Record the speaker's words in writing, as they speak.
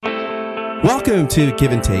Welcome to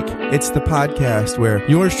Give and Take. It's the podcast where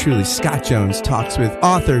yours truly, Scott Jones, talks with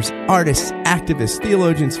authors, artists, activists,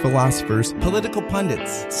 theologians, philosophers, political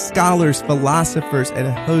pundits, scholars, philosophers, and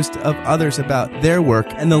a host of others about their work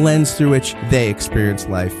and the lens through which they experience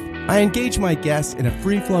life. I engage my guests in a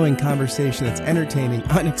free-flowing conversation that's entertaining,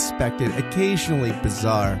 unexpected, occasionally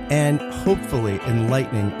bizarre, and hopefully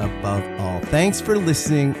enlightening above all. Thanks for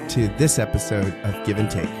listening to this episode of Give and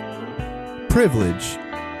Take. Privilege.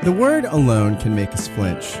 The word alone can make us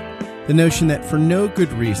flinch. The notion that for no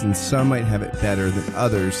good reason some might have it better than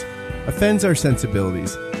others offends our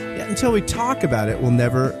sensibilities. Yet until we talk about it, we'll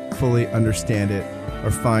never fully understand it or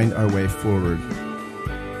find our way forward.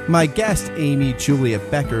 My guest, Amy Julia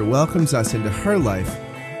Becker, welcomes us into her life,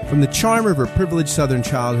 from the charm of her privileged Southern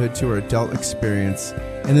childhood to her adult experience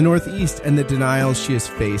in the Northeast and the denials she has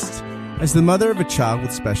faced as the mother of a child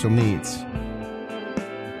with special needs.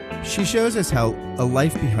 She shows us how a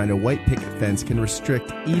life behind a white picket fence can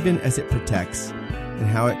restrict even as it protects, and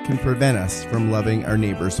how it can prevent us from loving our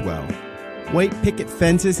neighbors well. White Picket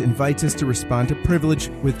Fences invites us to respond to privilege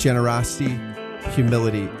with generosity,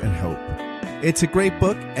 humility, and hope. It's a great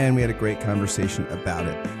book, and we had a great conversation about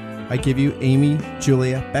it. I give you Amy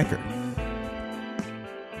Julia Becker.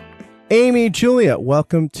 Amy Julia,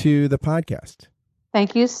 welcome to the podcast.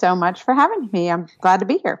 Thank you so much for having me. I'm glad to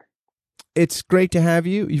be here. It's great to have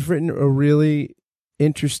you. You've written a really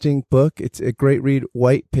interesting book. It's a great read,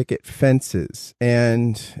 White Picket Fences.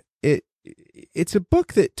 And it's a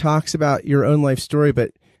book that talks about your own life story,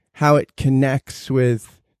 but how it connects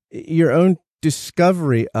with your own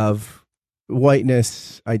discovery of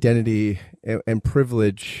whiteness, identity, and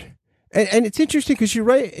privilege. And it's interesting because you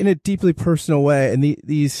write in a deeply personal way. And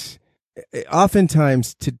these,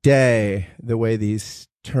 oftentimes today, the way these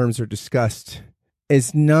terms are discussed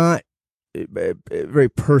is not very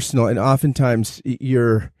personal, and oftentimes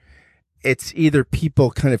it's either people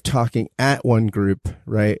kind of talking at one group,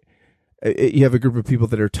 right? You have a group of people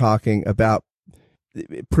that are talking about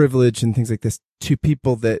privilege and things like this to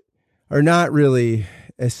people that are not really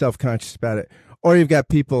as self-conscious about it, or you've got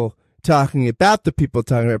people talking about the people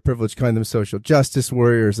talking about privilege, calling them social justice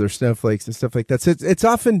warriors or snowflakes and stuff like that. So it's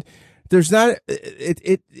often there's not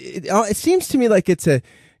it seems to me like it's a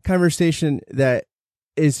conversation that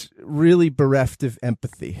is really bereft of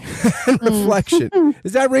empathy and reflection.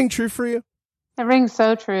 Does that ring true for you? It rings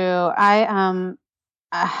so true. I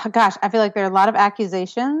feel like there are a lot of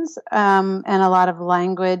accusations and a lot of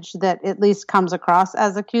language that at least comes across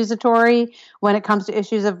as accusatory when it comes to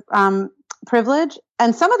issues of privilege.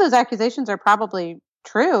 And some of those accusations are probably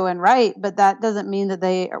true and right, but that doesn't mean that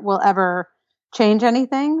they will ever change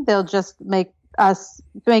anything. They'll just make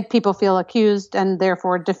people feel accused and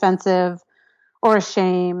therefore defensive or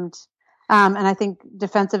ashamed. And I think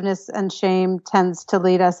defensiveness and shame tends to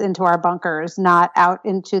lead us into our bunkers, not out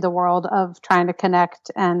into the world of trying to connect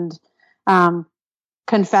and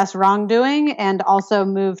confess wrongdoing and also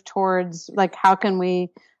move towards, like, how can we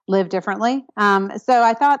live differently? So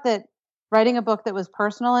I thought that writing a book that was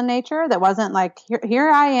personal in nature, that wasn't like, here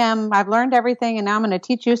I am, I've learned everything and now I'm going to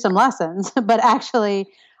teach you some lessons, but actually,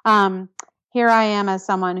 here I am as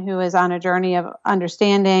someone who is on a journey of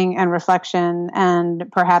understanding and reflection,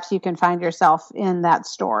 and perhaps you can find yourself in that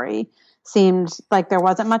story. Seemed like there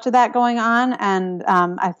wasn't much of that going on, and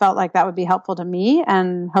I felt like that would be helpful to me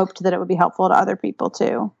and hoped that it would be helpful to other people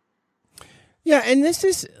too. Yeah, and this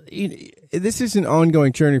is an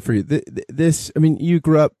ongoing journey for you. You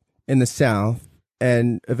grew up in the South,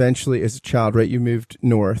 and eventually as a child, right, you moved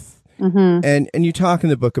north. Mm-hmm. And you talk in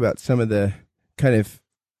the book about some of the kind of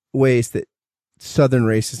ways that Southern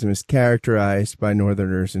racism is characterized by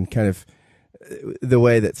Northerners, and kind of the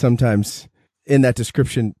way that sometimes in that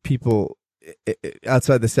description, people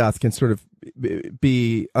outside the South can sort of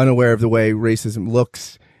be unaware of the way racism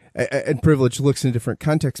looks and privilege looks in different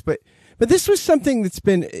contexts. But this was something that's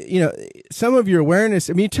been, some of your awareness.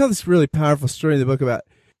 I mean, you tell this really powerful story in the book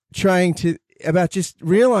about just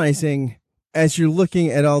realizing as you're looking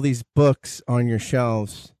at all these books on your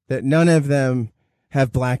shelves that none of them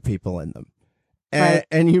have black people in them. Right.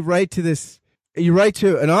 And you write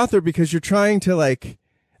to an author because you're trying to, like,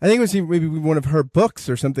 I think it was maybe one of her books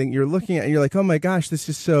or something you're looking at and you're like, oh my gosh, this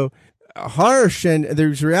is so harsh. And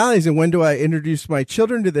there's realities. And when do I introduce my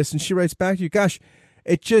children to this? And she writes back to you, gosh,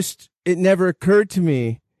 it never occurred to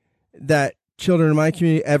me that children in my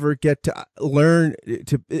community ever get to learn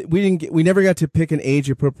we never got to pick an age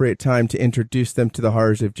appropriate time to introduce them to the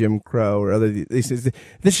horrors of Jim Crow or other these things.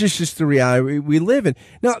 This is just the reality we live in.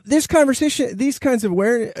 Now, this conversation, these kinds of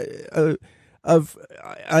awareness of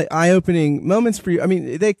eye-opening moments for you, I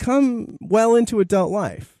mean, they come well into adult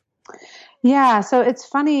life. Yeah. So it's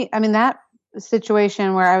funny. I mean, that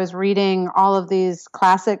situation where I was reading all of these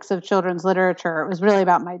classics of children's literature. It was really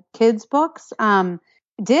about my kids' books.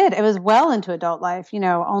 It was well into adult life,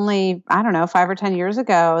 only, I don't know, 5 or 10 years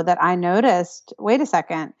ago that I noticed, wait a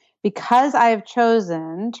second, because I have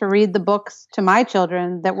chosen to read the books to my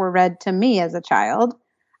children that were read to me as a child,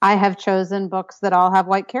 I have chosen books that all have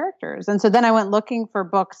white characters. And so then I went looking for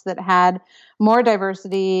books that had more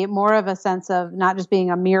diversity, more of a sense of not just being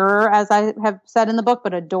a mirror, as I have said in the book,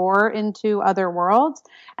 but a door into other worlds.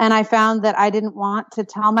 And I found that I didn't want to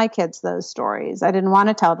tell my kids those stories. I didn't want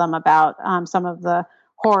to tell them about some of the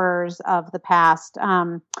horrors of the past.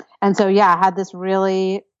 And so, I had this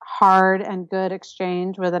really hard and good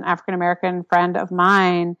exchange with an African-American friend of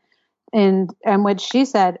mine, in which she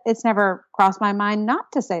said, it's never crossed my mind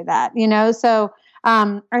not to say that, So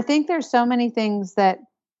I think there's so many things that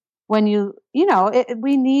when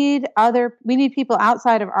we need people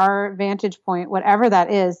outside of our vantage point, whatever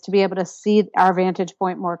that is, to be able to see our vantage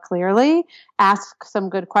point more clearly, ask some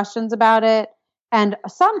good questions about it, and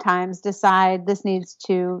sometimes decide this needs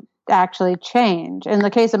to actually change. In the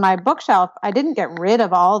case of my bookshelf, I didn't get rid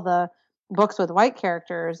of all the books with white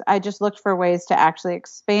characters. I just looked for ways to actually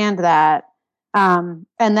expand that. And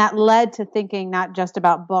that led to thinking not just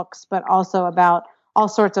about books, but also about all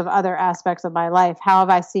sorts of other aspects of my life. How have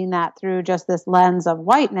I seen that through just this lens of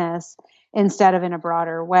whiteness instead of in a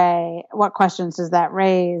broader way? What questions does that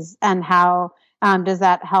raise? And how does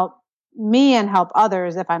that help me and help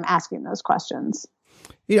others if I'm asking those questions?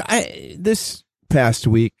 This past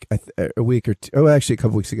week, a week or two, actually a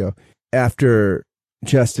couple weeks ago, after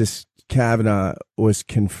Justice Kavanaugh was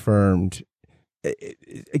confirmed,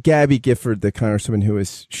 Gabby Gifford, the congresswoman who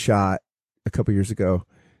was shot a couple years ago,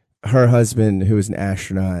 her husband, who was an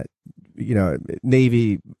astronaut,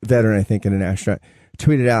 Navy veteran, I think, and an astronaut,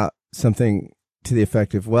 tweeted out something to the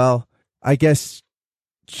effect of, well, I guess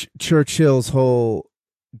Churchill's whole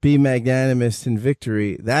be magnanimous in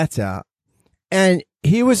victory, that's out. And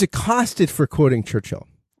he was accosted for quoting Churchill,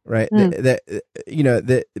 right? That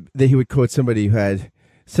he would quote somebody who had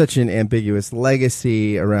such an ambiguous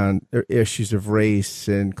legacy around issues of race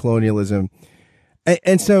and colonialism.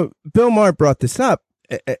 And so Bill Maher brought this up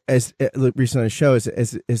as recently on the show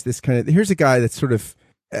as this kind of, here's a guy that's sort of,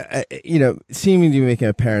 seeming to be making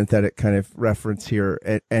a parenthetic kind of reference here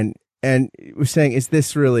and was saying, is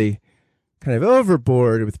this really kind of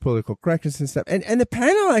overboard with political correctness and stuff? And the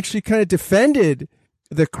panel actually kind of defended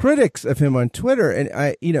the critics of him on Twitter. And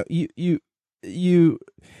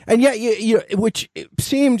which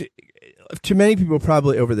seemed to many people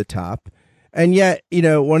probably over the top. And yet,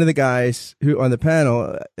 one of the guys who on the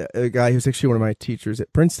panel, a guy who's actually one of my teachers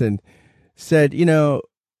at Princeton, said,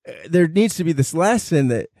 there needs to be this lesson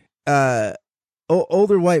that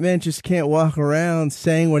older white men just can't walk around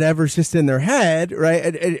saying whatever's just in their head, right?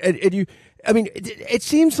 It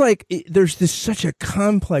seems like there's such a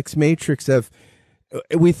complex matrix of,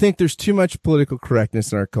 we think there's too much political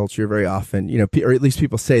correctness in our culture very often, or at least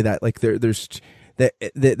people say that, like there's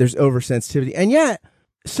oversensitivity, and yet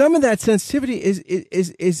some of that sensitivity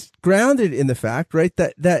is grounded in the fact, right,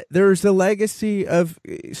 that there's a legacy of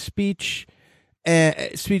speech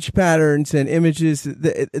patterns and images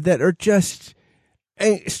that are just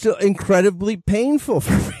still incredibly painful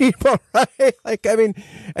for people, right?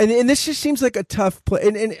 And this just seems like a tough play.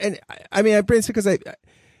 And I bring this because I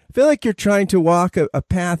feel like you're trying to walk a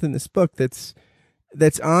path in this book that's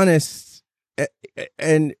honest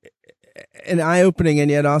and eye-opening,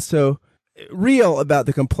 and yet also real about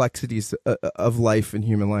the complexities of life and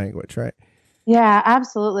human language, right? Yeah,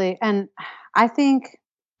 absolutely. And I think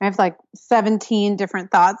I have like 17 different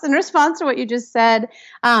thoughts in response to what you just said.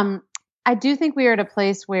 I do think we are at a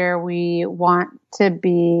place where we want to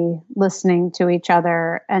be listening to each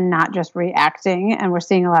other and not just reacting. And we're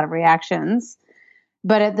seeing a lot of reactions.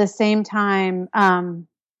 But at the same time,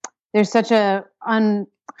 there's such so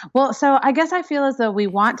I guess I feel as though we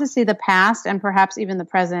want to see the past and perhaps even the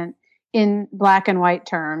present in black and white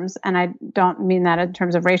terms. And I don't mean that in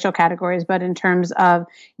terms of racial categories, but in terms of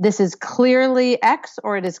this is clearly X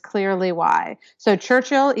or it is clearly Y. So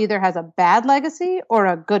Churchill either has a bad legacy or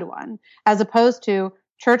a good one, as opposed to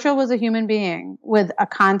Churchill was a human being with a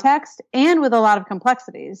context and with a lot of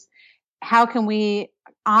complexities. How can we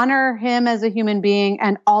honor him as a human being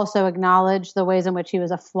and also acknowledge the ways in which he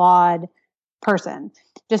was a flawed person,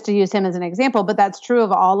 just to use him as an example, but that's true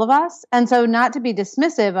of all of us. And so not to be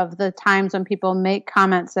dismissive of the times when people make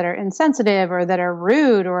comments that are insensitive or that are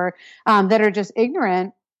rude or that are just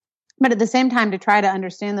ignorant, but at the same time to try to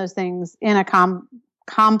understand those things in a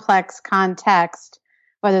complex context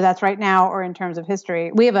whether that's right now or in terms of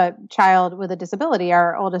history. We have a child with a disability.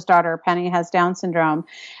 Our oldest daughter, Penny, has Down syndrome.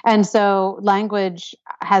 And so language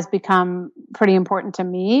has become pretty important to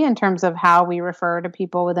me in terms of how we refer to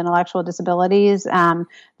people with intellectual disabilities.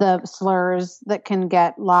 The slurs that can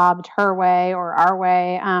get lobbed her way or our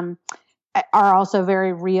way are also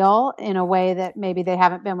very real in a way that maybe they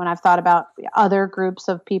haven't been when I've thought about other groups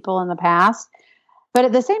of people in the past. But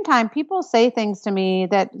at the same time, people say things to me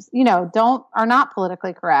that, are not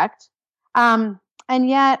politically correct. And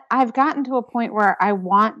yet I've gotten to a point where I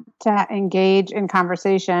want to engage in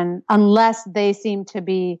conversation unless they seem to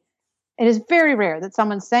be, it is very rare that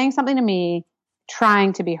someone's saying something to me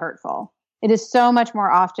trying to be hurtful. It is so much more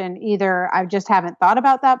often either I just haven't thought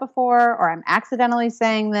about that before or I'm accidentally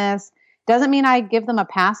saying this. Doesn't mean I give them a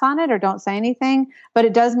pass on it or don't say anything, but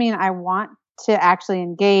it does mean I want to actually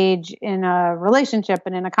engage in a relationship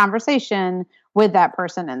and in a conversation with that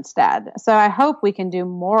person instead. So I hope we can do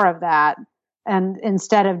more of that, and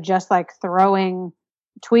instead of just like throwing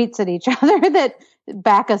tweets at each other that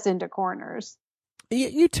back us into corners.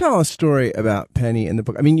 You tell a story about Penny in the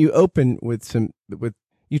book. I mean, you open with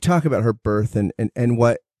you talk about her birth and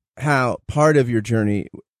how part of your journey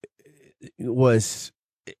was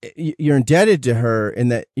you're indebted to her in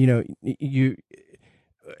that, you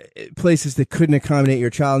places that couldn't accommodate your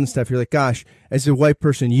child and stuff. You're like, gosh, as a white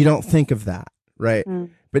person, you don't think of that. Right.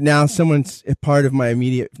 But now someone's a part of my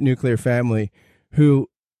immediate nuclear family who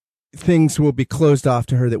things will be closed off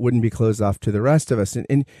to her that wouldn't be closed off to the rest of us.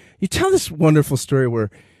 And you tell this wonderful story where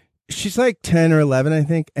she's like 10 or 11, I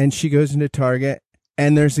think. And she goes into Target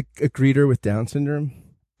and there's a greeter with Down syndrome.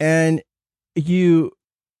 And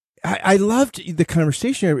I loved the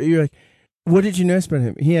conversation. You're like, what did you notice about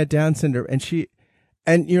him? He had Down syndrome.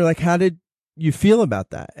 And you're like, how did you feel about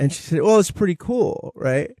that? And she said, well, it's pretty cool.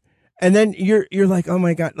 Right. And then you're like, oh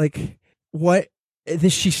my God, like what?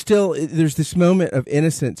 There's this moment of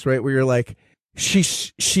innocence, right? Where you're like, she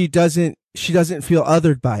doesn't feel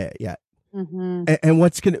othered by it yet. Mm-hmm. And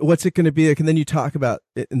what's it going to be like? And then you talk about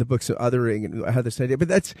it in the books of othering and how this idea, but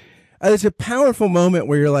that's a powerful moment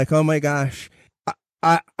where you're like, oh my gosh,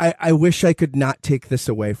 I wish I could not take this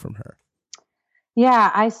away from her.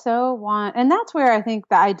 Yeah, I so want, and that's where I think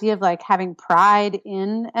the idea of like having pride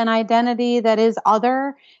in an identity that is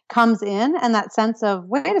other comes in, and that sense of,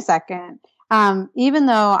 wait a second, even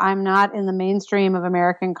though I'm not in the mainstream of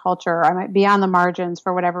American culture, I might be on the margins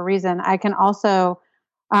for whatever reason, I can also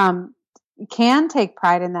can take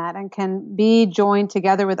pride in that and can be joined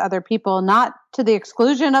together with other people, not to the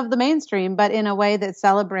exclusion of the mainstream, but in a way that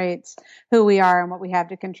celebrates who we are and what we have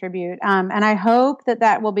to contribute. And I hope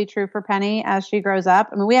that will be true for Penny as she grows up.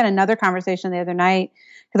 I mean, we had another conversation the other night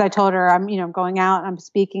because I told her I'm going out and I'm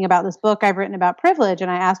speaking about this book I've written about privilege. And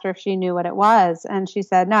I asked her if she knew what it was. And she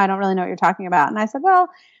said, no, I don't really know what you're talking about. And I said, well,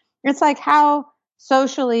 it's like how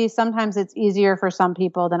socially, sometimes it's easier for some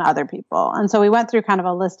people than other people. And so we went through kind of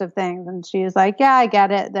a list of things. And she was like, yeah, I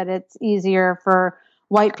get it, that it's easier for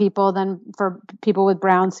white people than for people with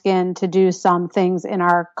brown skin to do some things in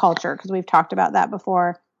our culture, because we've talked about that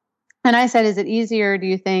before. And I said, is it easier, do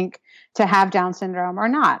you think, to have Down syndrome or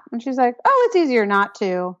not? And she's like, oh, it's easier not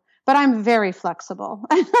to. But I'm very flexible.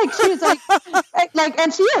 And like she's like,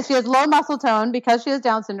 and she has low muscle tone because she has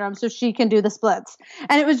Down syndrome, so she can do the splits.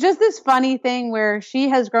 And it was just this funny thing where she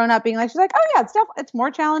has grown up being like, she's like, oh yeah, it's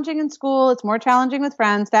more challenging in school, it's more challenging with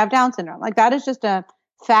friends to have Down syndrome. Like that is just a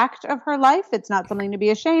fact of her life. It's not something to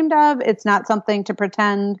be ashamed of. It's not something to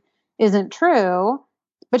pretend isn't true.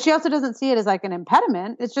 But she also doesn't see it as like an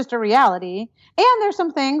impediment. It's just a reality. And there's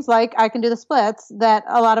some things like I can do the splits that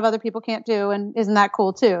a lot of other people can't do. And isn't that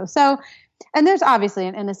cool too? So, and there's obviously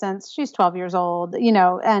an innocence. She's 12 years old,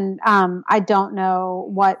 and I don't know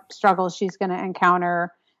what struggles she's going to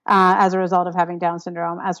encounter as a result of having Down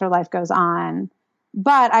syndrome as her life goes on.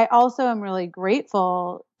 But I also am really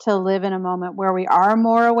grateful to live in a moment where we are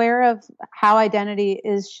more aware of how identity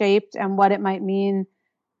is shaped and what it might mean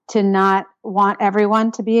to not want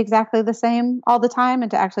everyone to be exactly the same all the time,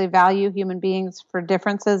 and to actually value human beings for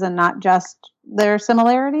differences and not just their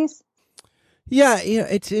similarities. Yeah,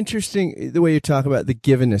 it's interesting the way you talk about the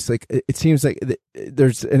givenness. Like it seems like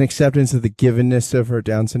there's an acceptance of the givenness of her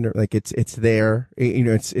Down syndrome. Like it's there.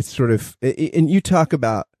 It's sort of. And you talk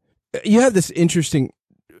about, you have this interesting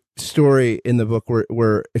story in the book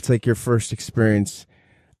where it's like your first experience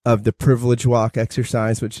of the privilege walk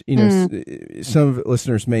exercise, which, some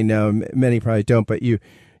listeners may know, many probably don't, but you're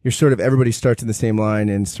sort of, everybody starts in the same line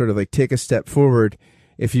and sort of like take a step forward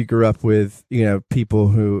if you grew up with, people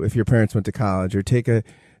who, if your parents went to college, or take a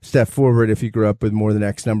step forward if you grew up with more than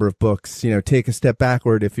X number of books, take a step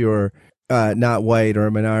backward if you're not white or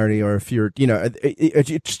a minority, or if you're,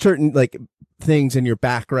 it's certain like things in your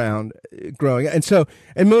background growing. And so,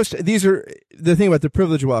 and most, these are the thing about the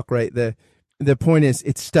privilege walk, right? The point is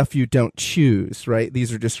it's stuff you don't choose, right?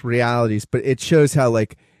 These are just realities, but it shows how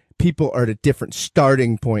like people are at a different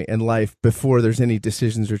starting point in life before there's any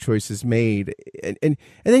decisions or choices made. And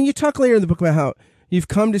then you talk later in the book about how you've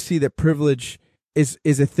come to see that privilege is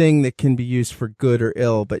a thing that can be used for good or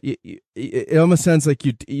ill, but it almost sounds like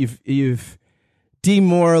you've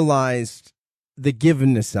demoralized the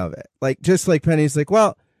givenness of it. Like, just like Penny's like,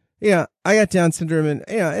 well, yeah, I got Down syndrome and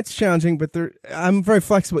yeah, it's challenging, but I'm very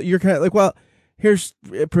flexible. You're kind of like, well, here's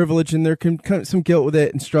privilege, and there can come some guilt with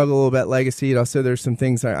it and struggle a little bit legacy. And also there's some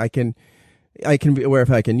things I can be aware if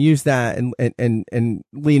I can use that and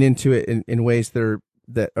lean into it in ways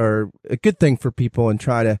that are a good thing for people, and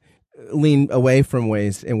try to lean away from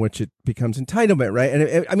ways in which it becomes entitlement, right?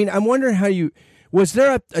 And I mean, I'm wondering was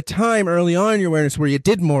there a time early on in your awareness where you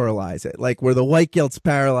did moralize it, like where the white guilt's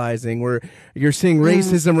paralyzing, where you're seeing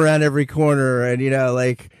racism around every corner, and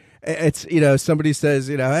like it's somebody says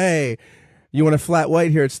hey, you want a flat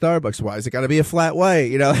white here at Starbucks? Why is it got to be a flat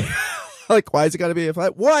white? Like, why is it got to be a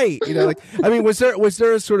flat white? Like, I mean, was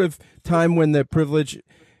there a sort of time when the privilege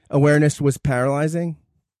awareness was paralyzing?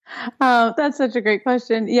 Oh, that's such a great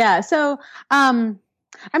question. Yeah. So, I mean,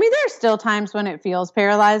 there are still times when it feels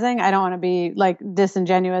paralyzing. I don't want to be like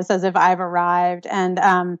disingenuous as if I've arrived. And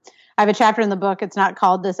I have a chapter in the book. It's not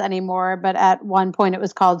called this anymore, but at one point it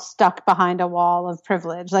was called Stuck Behind a Wall of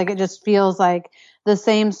Privilege. Like, it just feels like the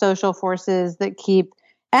same social forces that keep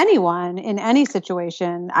anyone in any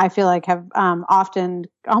situation, I feel like have often,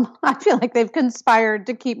 I feel like they've conspired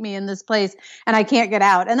to keep me in this place and I can't get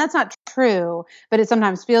out. And that's not true, but it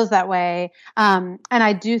sometimes feels that way. And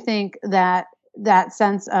I do think that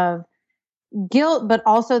sense of guilt, but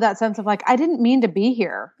also that sense of like, I didn't mean to be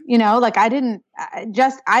here, like I didn't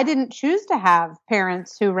choose to have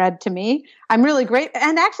parents who read to me. I'm really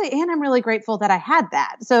I'm really grateful that I had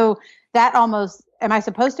that. So that almost, am I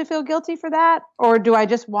supposed to feel guilty for that? Or do I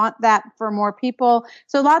just want that for more people?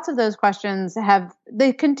 So lots of those questions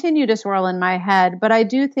they continue to swirl in my head, but I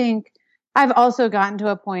do think I've also gotten to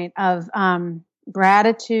a point of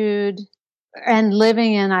gratitude and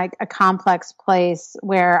living in like a complex place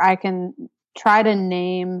where I can try to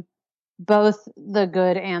name both the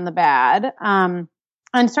good and the bad. And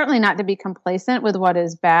certainly not to be complacent with what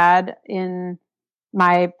is bad in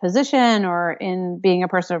my position or in being a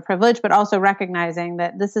person of privilege, but also recognizing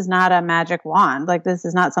that this is not a magic wand. Like, this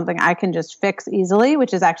is not something I can just fix easily,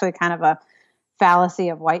 which is actually kind of a fallacy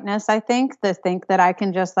of whiteness, I think, to think that I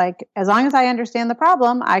can just like, as long as I understand the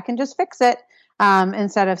problem, I can just fix it.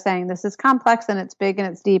 Instead of saying this is complex and it's big and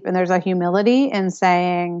it's deep. And there's a humility in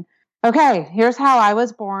saying, okay, here's how I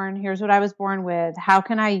was born. Here's what I was born with. How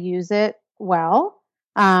can I use it well?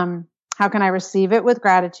 How can I receive it with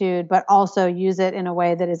gratitude, but also use it in a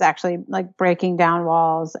way that is actually like breaking down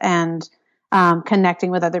walls and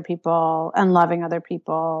connecting with other people and loving other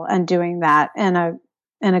people and doing that in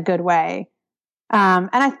a good way. And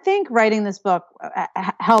I think writing this book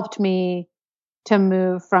helped me to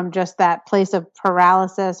move from just that place of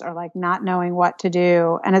paralysis or like not knowing what to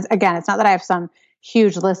do. And it's not that I have some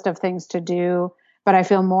huge list of things to do, but I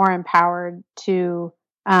feel more empowered to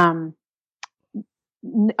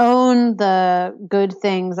own the good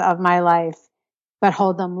things of my life, but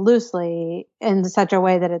hold them loosely in such a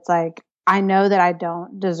way that it's like, I know that I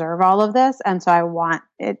don't deserve all of this. And so I want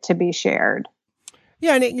it to be shared.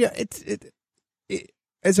 Yeah. And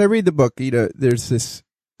as I read the book, there's this,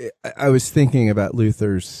 I was thinking about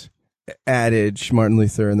Luther's adage, Martin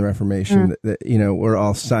Luther and the Reformation, that we're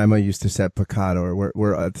all Sima justus et peccator,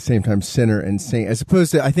 we're at the same time sinner and saint, as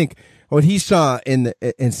opposed to, I think, what he saw in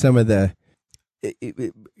some of the,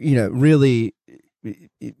 really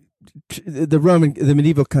the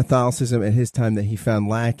medieval Catholicism at his time that he found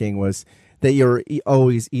lacking was that you're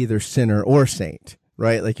always either sinner or saint,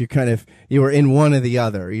 right? Like you were in one or the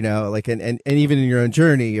other, like, and even in your own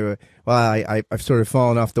journey, I've sort of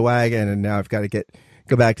fallen off the wagon and now I've got to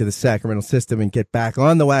go back to the sacramental system and get back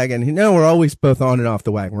on the wagon. We're always both on and off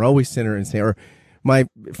the wagon. We're always sinner and saint. Or my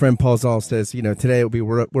friend Paul Zoll says, today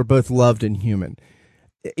we're both loved and human.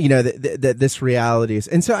 That this reality is.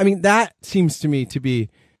 And so, I mean, that seems to me to be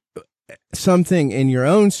something in your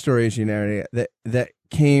own story as you narrate that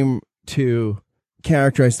came to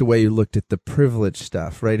characterize the way you looked at the privilege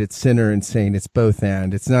stuff, right? It's sinner and saint. It's both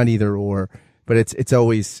and. It's not either or, but it's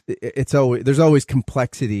always there's always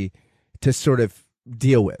complexity to sort of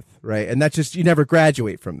deal with, right? And that's just, you never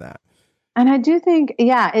graduate from that. And I do think,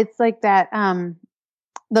 it's like that,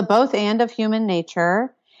 the both and of human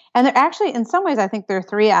nature. And there actually, in some ways, I think there are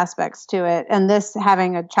three aspects to it. And this,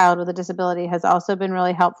 having a child with a disability, has also been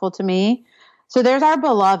really helpful to me. So there's our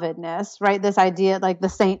belovedness, right? This idea, like the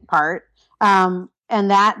saint part, and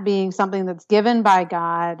that being something that's given by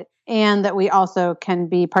God and that we also can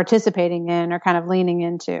be participating in or kind of leaning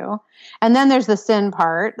into. And then there's the sin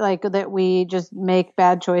part, like that we just make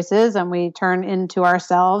bad choices and we turn into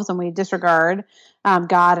ourselves and we disregard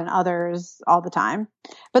God and others all the time.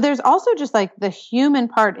 But there's also just like the human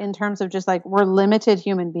part in terms of just like we're limited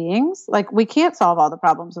human beings. Like we can't solve all the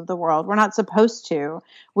problems of the world. We're not supposed to.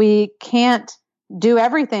 We can't do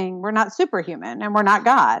everything. We're not superhuman and we're not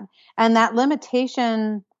God. And that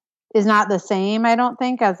limitation is not the same, I don't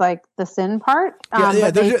think, as like the sin part.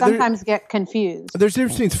 But they sometimes get confused. There's a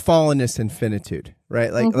difference between fallenness and finitude,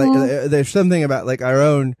 right? Like there's something about like our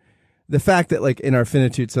own, the fact that like in our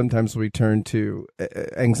finitude, sometimes we turn to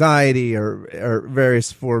anxiety or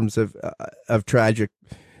various forms of tragic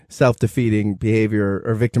self-defeating behavior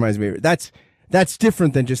or victimizing behavior. That's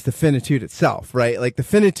different than just the finitude itself, right? Like the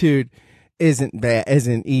finitude isn't bad,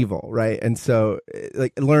 isn't evil, right? And so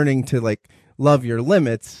like learning to like love your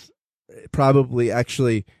limits probably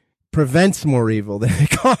actually prevents more evil than it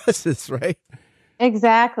causes, right?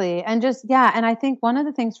 Exactly. And just, yeah. And I think one of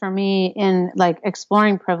the things for me in like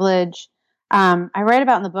exploring privilege, I write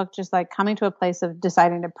about in the book, just like coming to a place of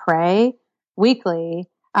deciding to pray weekly,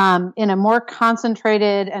 in a more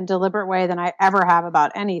concentrated and deliberate way than I ever have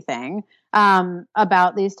about anything,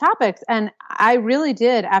 about these topics. And I really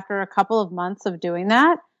did, after a couple of months of doing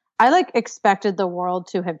that, I like expected the world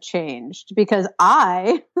to have changed because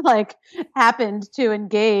I like happened to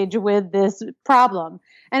engage with this problem.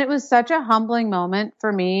 And it was such a humbling moment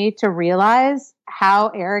for me to realize how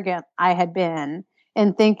arrogant I had been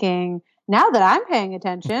in thinking, now that I'm paying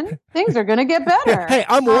attention, things are going to get better. Hey,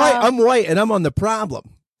 I'm white and I'm on the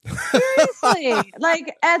problem. Seriously,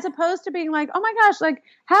 like as opposed to being like, oh my gosh, like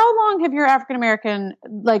how long have your African-American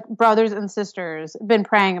like brothers and sisters been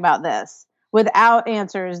praying about this without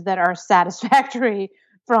answers that are satisfactory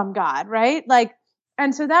from God, right? Like,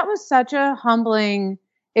 and so that was such a humbling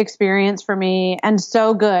experience for me and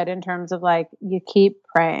so good in terms of like, you keep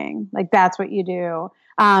praying, like that's what you do.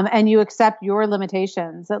 And you accept your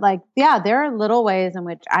limitations that like, yeah, there are little ways in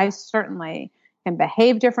which I certainly can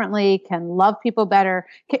behave differently, can love people better,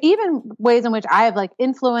 even ways in which I have like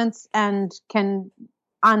influence and can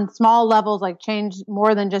on small levels, like change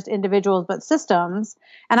more than just individuals, but systems.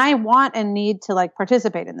 And I want and need to like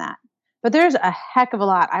participate in that. But there's a heck of a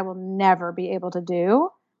lot I will never be able to do.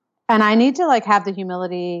 And I need to like have the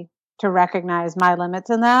humility to recognize my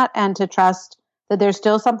limits in that and to trust that there's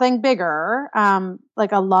still something bigger,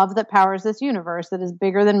 like a love that powers this universe that is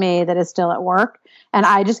bigger than me, that is still at work. And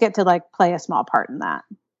I just get to like play a small part in that.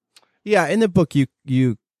 Yeah. In the book,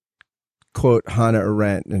 you quote Hannah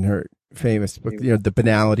Arendt in her famous book, The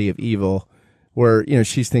Banality of Evil, where,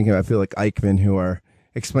 she's thinking about, I feel like Eichmann, who are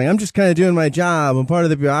explaining, I'm just kind of doing my job. I'm part of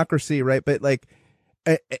the bureaucracy. Right. But like,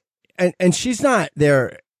 and she's not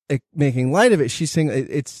there making light of it. She's saying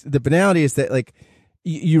it's the banality is that like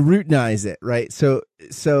you routinize it. Right. So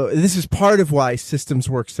this is part of why systems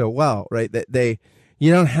work so well, right? That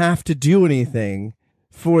you don't have to do anything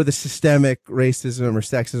for the systemic racism or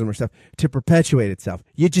sexism or stuff to perpetuate itself.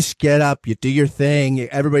 You just get up, you do your thing,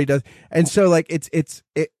 everybody does. And so like, it's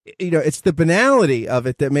the banality of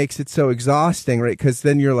it that makes it so exhausting, right? Cause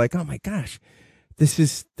then you're like, oh my gosh,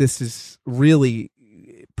 this is really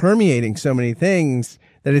permeating so many things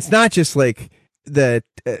that it's not just like the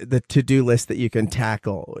to-do list that you can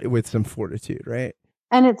tackle with some fortitude, right?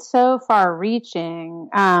 And it's so far reaching.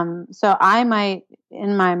 So I might,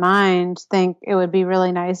 in my mind, think it would be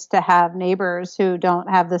really nice to have neighbors who don't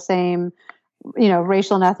have the same,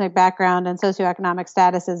 racial and ethnic background and socioeconomic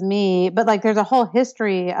status as me. But like there's a whole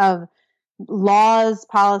history of laws,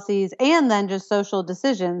 policies, and then just social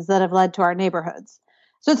decisions that have led to our neighborhoods.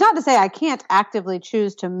 So it's not to say I can't actively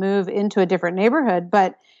choose to move into a different neighborhood,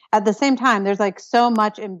 but at the same time, there's like so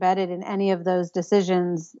much embedded in any of those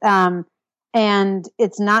decisions. And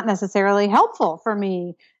it's not necessarily helpful for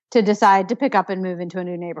me to decide to pick up and move into a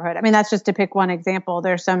new neighborhood. I mean, that's just to pick one example.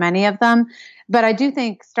 There's so many of them. But I do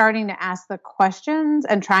think starting to ask the questions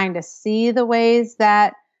and trying to see the ways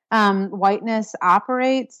that whiteness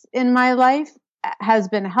operates in my life has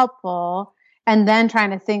been helpful. And then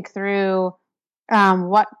trying to think through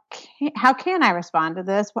how can I respond to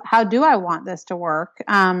this? How do I want this to work?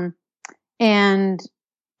 And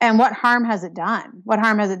what harm has it done? What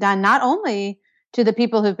harm has it done not only to the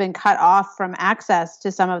people who've been cut off from access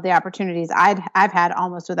to some of the opportunities I've had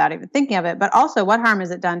almost without even thinking of it, but also what harm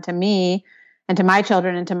has it done to me and to my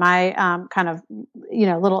children and to my kind of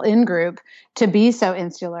little in group to be so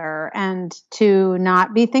insular and to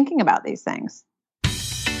not be thinking about these things.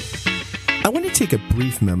 I want to take a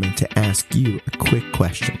brief moment to ask you a quick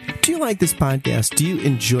question. Do you like this podcast? Do you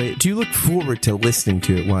enjoy it? Do you look forward to listening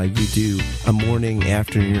to it while you do a morning,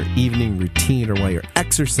 afternoon, or evening routine, or while you're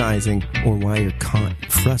exercising, or while you're caught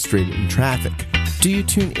frustrated in traffic? Do you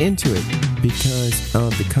tune into it because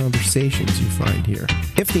of the conversations you find here?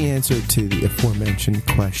 If the answer to the aforementioned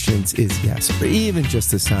questions is yes, or even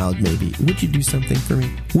just a solid maybe, would you do something for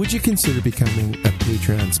me? Would you consider becoming a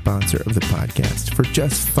Patreon sponsor of the podcast for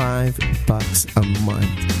just $5 a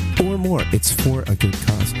month or more? It's for a good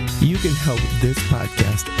cause. You can help this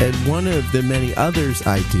podcast and one of the many others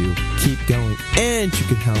I do keep going, and you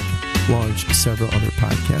can help launch several other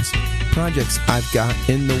podcast projects I've got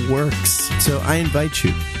in the works. So I invite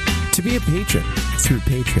you to be a patron through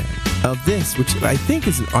Patreon of this, which I think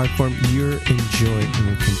is an art form you're enjoying and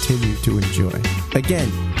will continue to enjoy.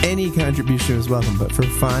 Again, any contribution is welcome, but for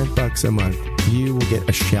 $5 a month, you will get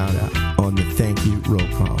a shout out on the thank you roll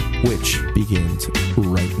call, which begins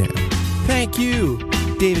right now. Thank you,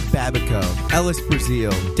 David Babico, Ellis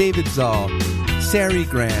Brazil, David Zoll, Sari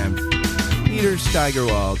Graham, Peter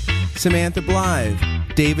Steigerwald, Samantha Blythe,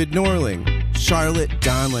 David Norling, Charlotte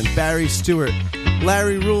Donlin, Barry Stewart,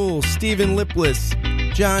 Larry Rule, Stephen Lipless,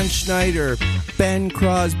 John Schneider, Ben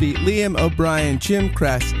Crosby, Liam O'Brien, Jim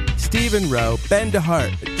Kress, Stephen Rowe, Ben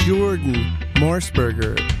DeHart, Jordan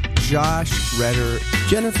Morsberger, Josh Redder,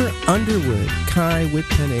 Jennifer Underwood, Kai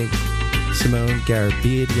Whitpennig, Simone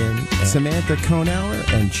Garabedian, Samantha Konauer,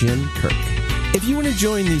 and Jim Kirk. If you want to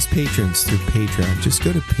join these patrons through Patreon, just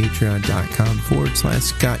go to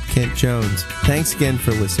patreon.com/Scott Kent Jones. Thanks again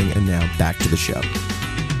for listening, and now back to the show.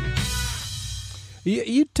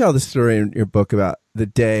 You tell the story in your book about the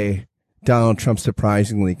day Donald Trump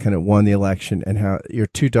surprisingly kind of won the election, and how your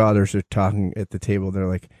two daughters are talking at the table. They're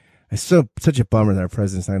like, it's such a bummer that our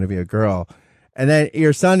president's not going to be a girl. And then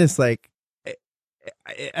your son is like,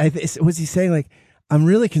 was he saying, like, I'm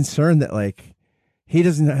really concerned that, like, he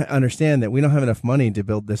doesn't understand that we don't have enough money to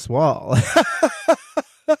build this wall.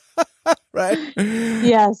 Right?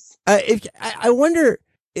 Yes. I wonder,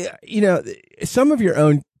 some of your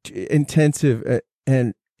own intensive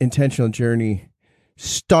and intentional journey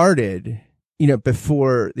started,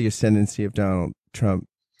 before the ascendancy of Donald Trump.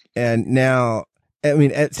 And now, I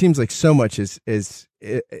mean, it seems like so much is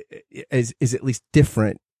at least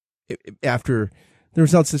different after the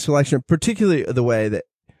results of this election, particularly the way that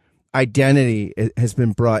identity has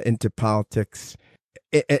been brought into politics,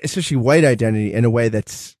 especially white identity, in a way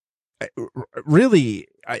that's really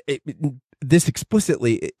this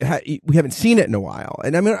explicitly. We haven't seen it in a while.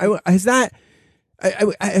 And I mean, has that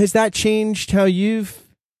changed how you've,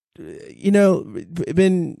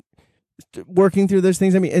 been working through those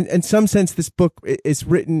things? I mean, in some sense, this book is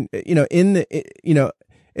written,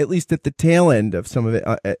 at least at the tail end of some of it,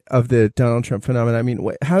 of the Donald Trump phenomenon. I mean,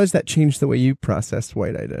 how has that changed the way you process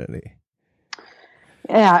white identity?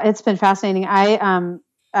 Yeah, it's been fascinating. I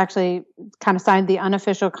actually kind of signed the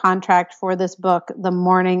unofficial contract for this book the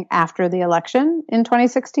morning after the election in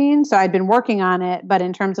 2016. So I'd been working on it, but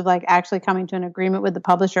in terms of like actually coming to an agreement with the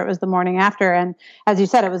publisher, it was the morning after. And as you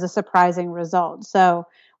said, it was a surprising result. So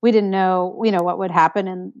we didn't know, what would happen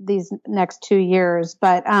in these next 2 years,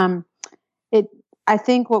 but I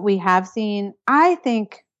think what we have seen, I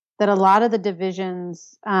think that a lot of the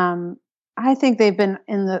divisions, I think they've been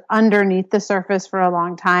underneath the surface for a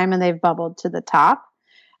long time, and they've bubbled to the top.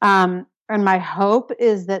 And my hope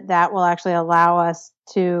is that will actually allow us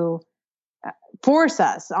to force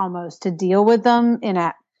us almost to deal with them in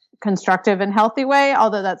a constructive and healthy way,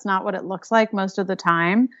 although that's not what it looks like most of the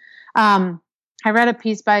time. I read a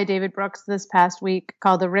piece by David Brooks this past week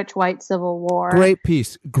called The Rich White Civil War. Great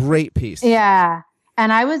piece. Yeah.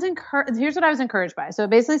 And I was encouraged. Here's what I was encouraged by. So it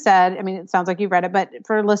basically said, I mean, it sounds like you read it, but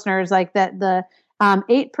for listeners, like that the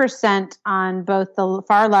 8% on both the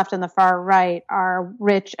far left and the far right are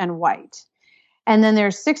rich and white. And then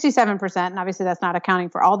there's 67%, and obviously that's not accounting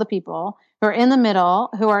for all the people who are in the middle,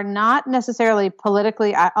 who are not necessarily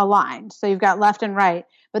politically aligned. So you've got left and right,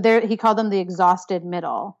 but he called them the exhausted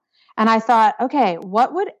middle. And I thought, okay,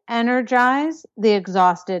 what would energize the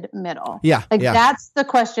exhausted middle? Yeah. That's the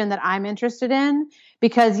question that I'm interested in,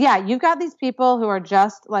 because you've got these people who are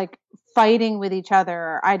just like fighting with each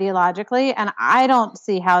other ideologically, and I don't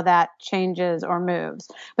see how that changes or moves.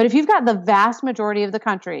 But if you've got the vast majority of the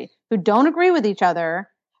country who don't agree with each other,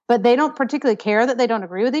 but they don't particularly care that they don't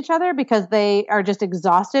agree with each other because they are just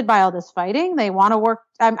exhausted by all this fighting, they want to work.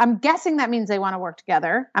 I'm guessing that means they want to work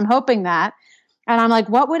together. I'm hoping that. And I'm like,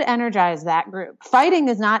 what would energize that group? Fighting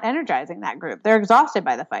is not energizing that group. They're exhausted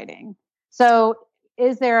by the fighting. So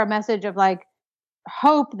is there a message of like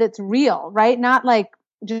hope that's real, right? Not like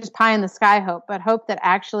just pie in the sky hope, but hope that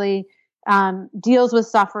actually deals with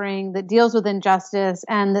suffering, that deals with injustice,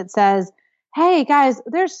 and that says, hey guys,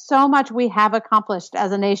 there's so much we have accomplished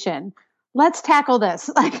as a nation. Let's tackle this.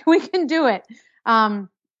 Like, we can do it.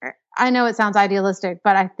 I know it sounds idealistic,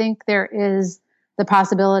 but I think there is the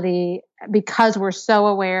possibility, because we're so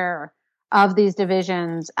aware of these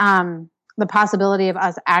divisions, the possibility of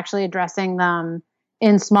us actually addressing them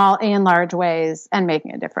in small and large ways and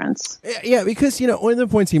making a difference. Yeah, because, one of the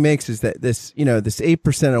points he makes is that this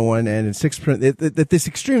 8% on one end and 6%, that this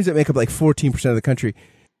extremes that make up like 14% of the country,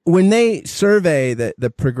 when they survey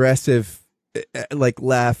the progressive, like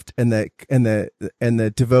left and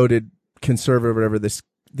the devoted conservative, whatever,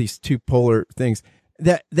 these two polar things,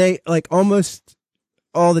 that they like almost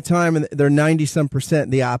all the time, and they're 90%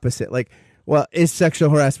 the opposite. Like, well, is sexual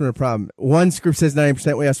harassment a problem? One group says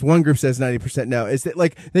 90%. We asked one group says 90%. No, is that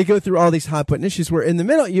like they go through all these hot button issues where in the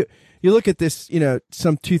middle, you look at this,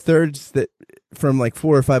 some 2/3 that from like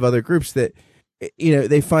 4 or 5 other groups that,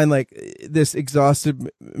 they find like this exhaustive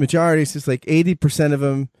majority. It's just like 80% of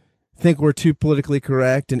them think we're too politically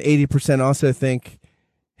correct, and 80% also think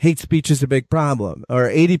hate speech is a big problem, or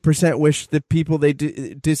 80% wish that people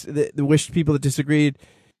wish people that disagreed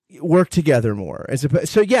work together more.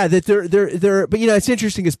 So yeah, that they're, but it's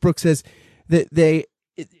interesting, as Brooks says, that this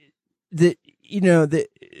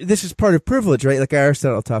is part of privilege, right? Like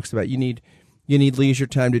Aristotle talks about, you need leisure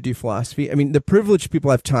time to do philosophy. I mean, the privileged people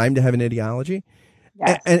have time to have an ideology.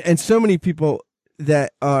 Yes. And so many people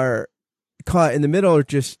that are caught in the middle are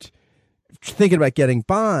just thinking about getting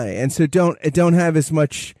by, and so don't put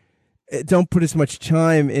as much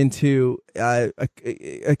time into the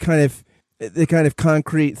kind of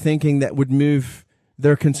concrete thinking that would move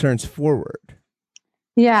their concerns forward.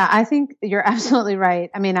 Yeah, I think you're absolutely right.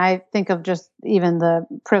 I mean, I think of just even the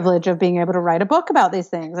privilege of being able to write a book about these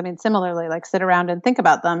things. I mean, similarly, like sit around and think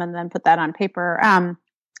about them and then put that on paper.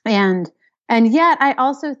 And yet I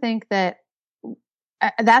also think that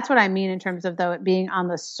that's what I mean in terms of, though, it being on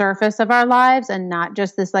the surface of our lives and not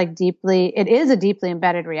just this like it is a deeply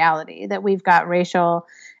embedded reality that we've got racial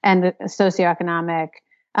and socioeconomic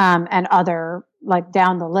and other, like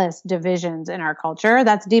down the list, divisions in our culture.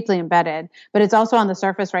 That's deeply embedded, but it's also on the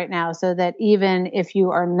surface right now, so that even if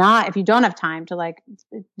you don't have time to like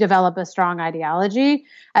develop a strong ideology,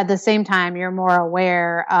 at the same time, you're more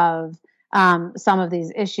aware of some of these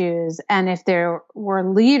issues. And if there were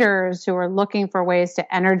leaders who are looking for ways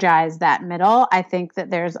to energize that middle, I think that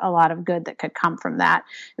there's a lot of good that could come from that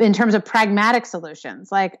in terms of pragmatic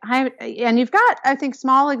solutions. And you've got, I think,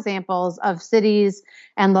 small examples of cities,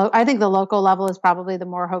 and I think the local level is probably the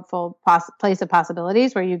more hopeful place of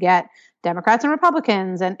possibilities, where you get Democrats and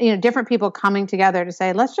Republicans and, different people coming together to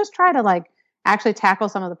say, let's just try to like actually tackle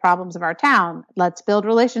some of the problems of our town. Let's build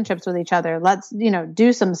relationships with each other. Let's,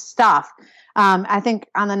 do some stuff. I think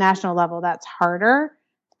on the national level, that's harder.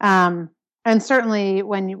 And certainly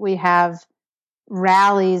when we have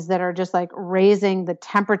rallies that are just like raising the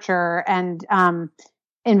temperature and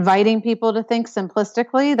inviting people to think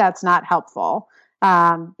simplistically, that's not helpful,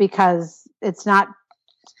 because it's not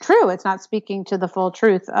true. It's not speaking to the full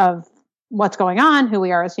truth of what's going on, who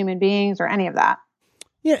we are as human beings, or any of that.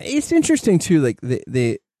 Yeah, it's interesting too, like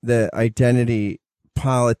the identity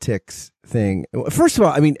politics thing. First of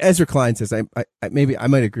all, I mean, Ezra Klein says, I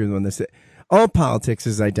might agree with him on this, that all politics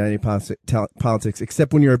is identity politics,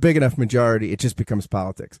 except when you're a big enough majority, it just becomes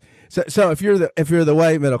politics. So if you're the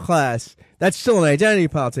white middle class, that's still an identity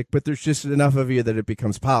politic, but there's just enough of you that it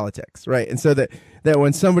becomes politics, right? And so that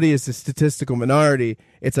when somebody is a statistical minority,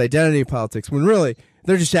 it's identity politics, when really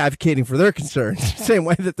they're just advocating for their concerns, same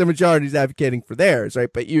way that the majority is advocating for theirs,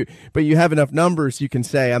 right? But you have enough numbers, you can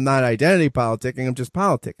say, I'm not identity politicking, I'm just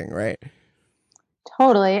politicking, right?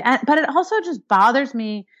 Totally. But it also just bothers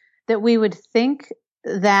me that we would think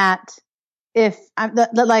that if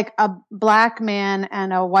like a black man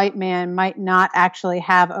and a white man might not actually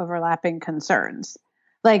have overlapping concerns.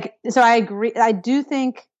 Like, so I agree. I do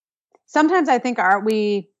think sometimes I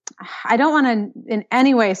don't want to in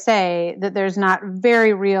any way say that there's not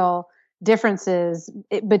very real differences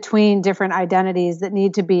between different identities that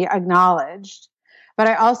need to be acknowledged. But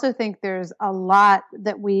I also think there's a lot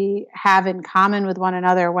that we have in common with one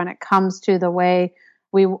another when it comes to the way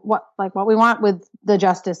what we want with the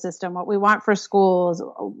justice system, what we want for schools.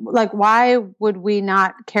 Like, why would we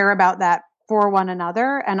not care about that for one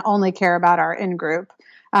another and only care about our in-group?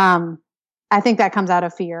 I think that comes out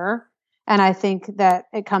of fear. And I think that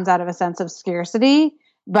it comes out of a sense of scarcity.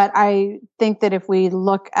 But I think that if we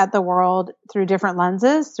look at the world through different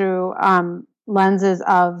lenses, through lenses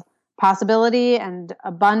of possibility and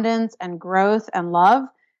abundance and growth and love,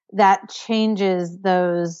 that changes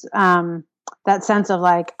those, that sense of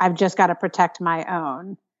like, I've just got to protect my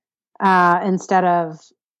own, instead of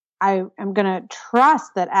I am going to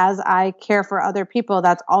trust that as I care for other people,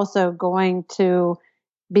 that's also going to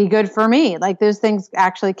be good for me. Like those things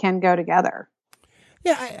actually can go together.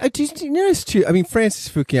 Yeah, I just noticed too. I mean, Francis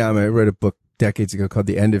Fukuyama wrote a book decades ago called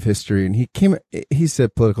The End of History, and he's a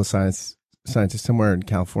political scientist somewhere in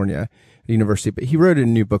California at university, but he wrote a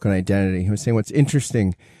new book on identity. He was saying what's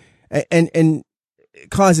interesting and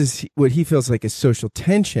causes what he feels like a social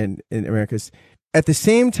tension in America is at the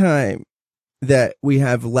same time that we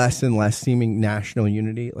have less and less seeming national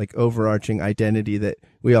unity, like overarching identity that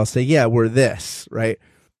we all say, yeah, we're this, right?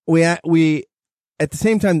 We at the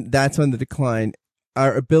same time that's on the decline.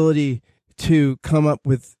 Our ability to come up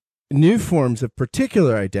with new forms of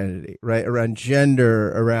particular identity, right? Around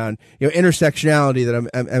gender, around, intersectionality, that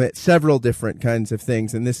I'm at several different kinds of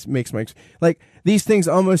things. And this makes like these things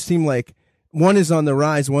almost seem like one is on the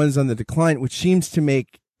rise, one is on the decline, which seems to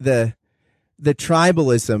make the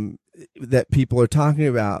tribalism that people are talking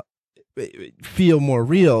about feel more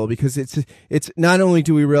real, because it's not only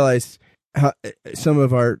do we realize how some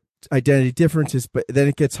of our identity differences, but then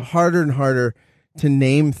it gets harder and harder to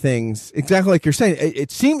name things exactly like you're saying.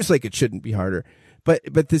 It seems like it shouldn't be harder,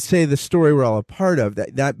 but to say the story we're all a part of,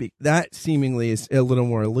 that seemingly is a little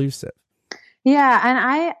more elusive. Yeah,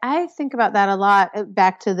 and I think about that a lot,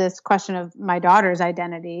 back to this question of my daughter's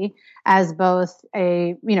identity as both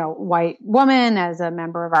a, white woman, as a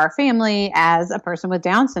member of our family, as a person with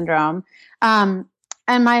Down syndrome. And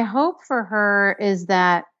my hope for her is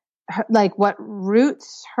that like what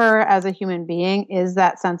roots her as a human being is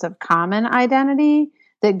that sense of common identity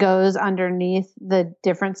that goes underneath the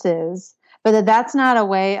differences, but that's not a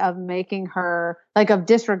way of making her like of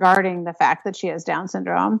disregarding the fact that she has Down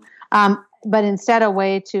syndrome. But instead a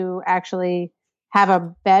way to actually have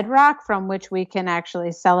a bedrock from which we can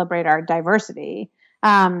actually celebrate our diversity.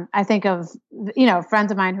 I think of,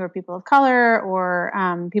 friends of mine who are people of color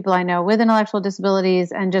or people I know with intellectual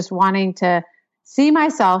disabilities, and just wanting to see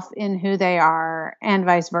myself in who they are and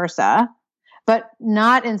vice versa, but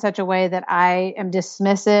not in such a way that I am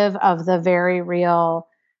dismissive of the very real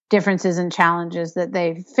differences and challenges that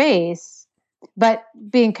they face, but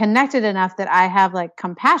being connected enough that I have like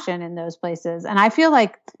compassion in those places. And I feel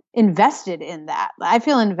like invested in that. I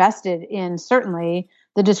feel invested in certainly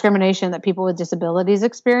the discrimination that people with disabilities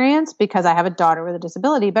experience because I have a daughter with a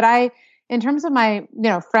disability. But in terms of my,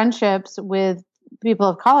 friendships with people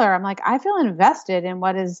of color, I'm like, I feel invested in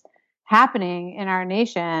what is happening in our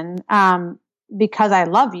nation, because I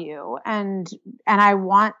love you. And I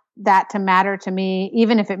want that to matter to me,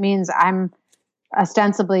 even if it means I'm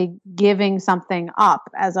ostensibly giving something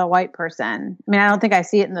up as a white person. I mean, I don't think I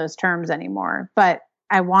see it in those terms anymore, but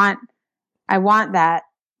I want that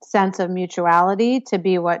sense of mutuality to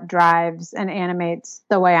be what drives and animates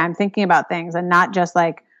the way I'm thinking about things, and not just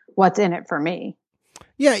like what's in it for me.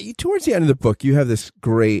 Yeah. Towards the end of the book, you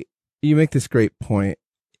make this great point.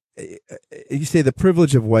 You say the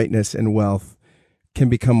privilege of whiteness and wealth can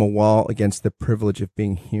become a wall against the privilege of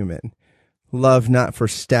being human. Love not for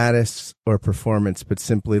status or performance, but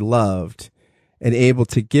simply loved, and able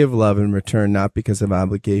to give love in return, not because of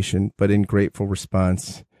obligation, but in grateful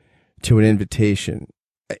response to an invitation.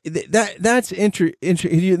 That's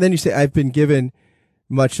interesting. Then you say, I've been given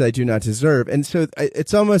much that I do not deserve. And so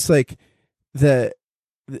it's almost like the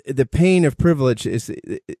pain of privilege is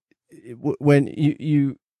when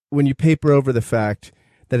you paper over the fact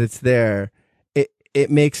that it's there, it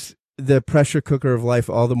makes the pressure cooker of life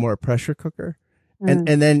all the more a pressure cooker. And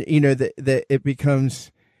then, that it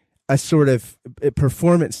becomes a sort of a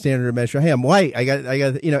performance standard of measure. Hey, I'm white. I got,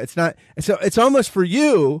 it's not, so it's almost for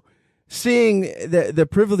you seeing the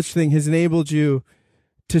privilege thing has enabled you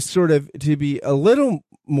to sort of, to be a little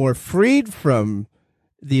more freed from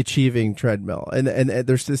the achieving treadmill. And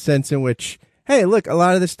there's this sense in which, hey, look, a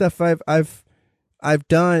lot of the stuff I've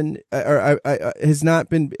done or I has not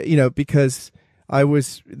been, because I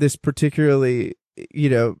was this particularly,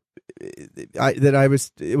 it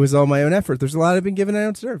was all my own effort. There's a lot I've been given I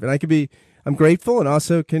don't deserve. And I'm grateful, and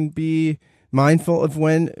also can be mindful of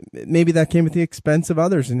when maybe that came at the expense of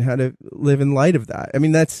others and how to live in light of that. I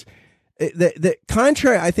mean, that's the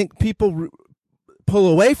contrary. I think people pull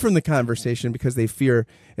away from the conversation because they fear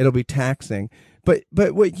it'll be taxing. But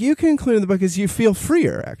what you conclude in the book is you feel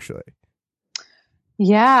freer, actually.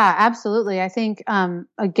 Yeah, absolutely. I think,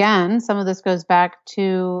 again, some of this goes back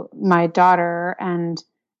to my daughter and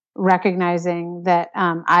recognizing that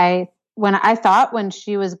I when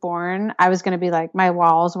she was born, I was going to be like, my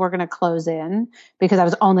walls were going to close in because I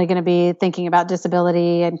was only going to be thinking about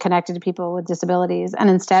disability and connected to people with disabilities. And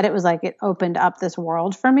instead it was like, it opened up this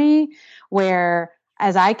world for me where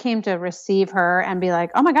as I came to receive her and be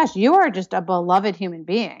like, oh my gosh, you are just a beloved human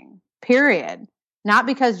being, period. Not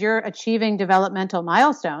because you're achieving developmental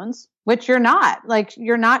milestones, which you're not. Like,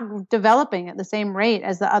 you're not developing at the same rate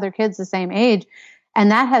as the other kids the same age. And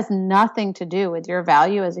that has nothing to do with your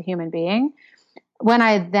value as a human being. When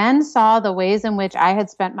I then saw the ways in which I had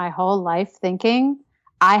spent my whole life thinking,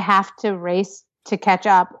 I have to race to catch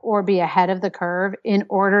up or be ahead of the curve in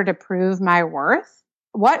order to prove my worth,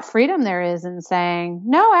 what freedom there is in saying,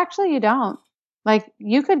 no, actually you don't. Like,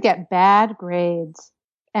 you could get bad grades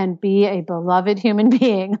and be a beloved human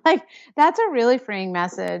being. Like, that's a really freeing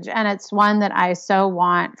message. And it's one that I so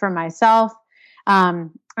want for myself.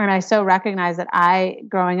 And I so recognize that I,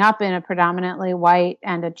 growing up in a predominantly white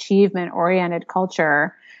and achievement-oriented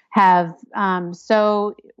culture, have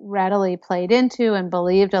so readily played into and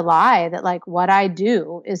believed a lie that, like, what I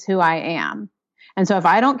do is who I am. And so if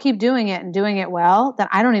I don't keep doing it and doing it well, then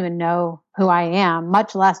I don't even know who I am,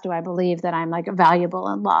 much less do I believe that I'm, like, valuable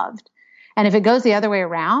and loved. And if it goes the other way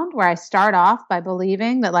around, where I start off by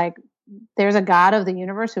believing that, like, there's a God of the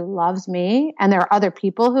universe who loves me and there are other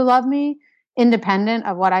people who love me, independent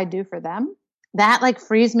of what I do for them, that, like,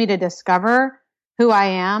 frees me to discover who I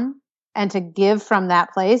am and to give from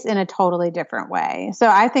that place in a totally different way. So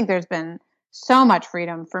I think there's been so much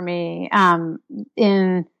freedom for me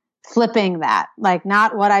in flipping that, like,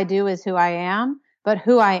 not what I do is who I am, but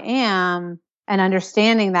who I am, and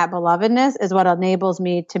understanding that belovedness is what enables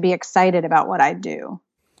me to be excited about what I do.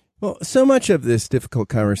 Well, so much of this difficult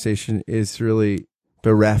conversation is really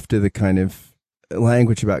bereft of the kind of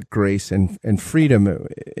language about grace and freedom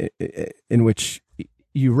in which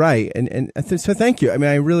you write. So thank you. I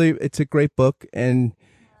mean, it's a great book. And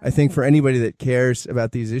I think for anybody that cares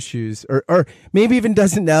about these issues or maybe even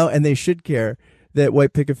doesn't know, and they should care, that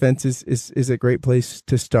White Picket Fence is a great place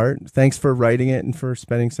to start. Thanks for writing it and for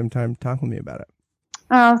spending some time talking with me about it.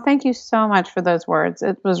 Oh, thank you so much for those words.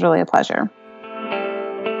 It was really a pleasure.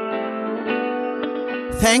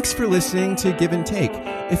 Thanks for listening to Give and Take.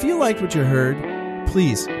 If you liked what you heard,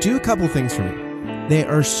 please do a couple things for me. They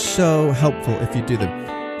are so helpful if you do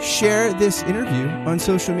them. Share this interview on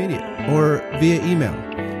social media or via email,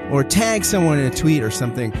 or tag someone in a tweet or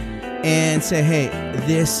something and say, hey,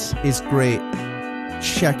 this is great.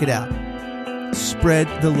 Check it out. Spread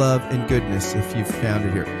the love and goodness if you've found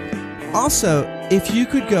it here. Also, if you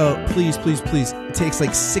could go, please, it takes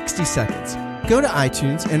like 60 seconds. Go to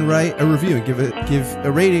iTunes and write a review and give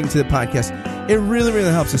a rating to the podcast. It really,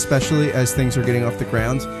 really helps, especially as things are getting off the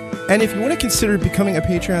ground. And if you want to consider becoming a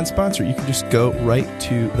Patreon sponsor, you can just go right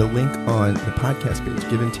to the link on the podcast page,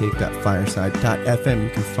 giveandtake.fireside.fm. You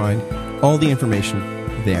can find all the information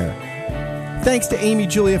there. Thanks to Amy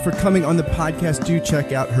Julia for coming on the podcast. Do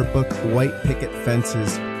check out her book, White Picket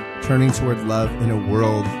Fences, Turning Toward Love in a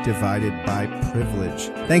World Divided by Privilege.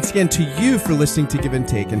 Thanks again to you for listening to Give and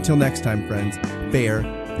Take. Until next time, friends, bear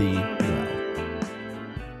the